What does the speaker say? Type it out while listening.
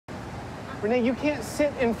Renee, you can't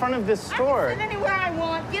sit in front of this store. I can sit anywhere I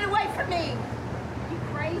want. Get away from me. You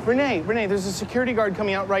crazy? Renee, there's a security guard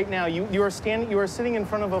coming out right now. You are sitting in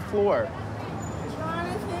front of a floor.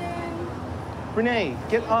 Jonathan. Renee,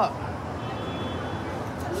 get up.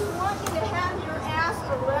 You want me to have your ass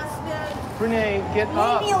arrested? Renee, get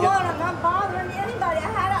up. Leave me alone. I'm not bothering anybody.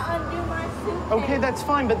 I had to undo my suitcase. Okay, that's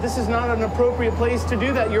fine, but this is not an appropriate place to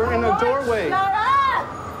do that. You're in a doorway. Shut up!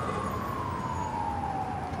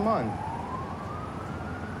 Come on.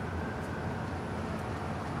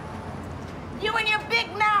 You and your big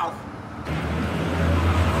mouth!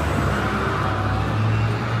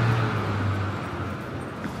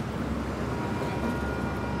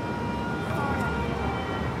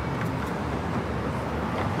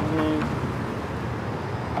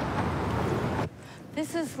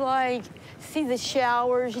 This is like, see the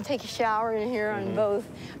showers, you take a shower in here on both.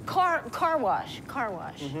 Car wash.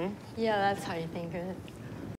 Yeah, that's how you think of it.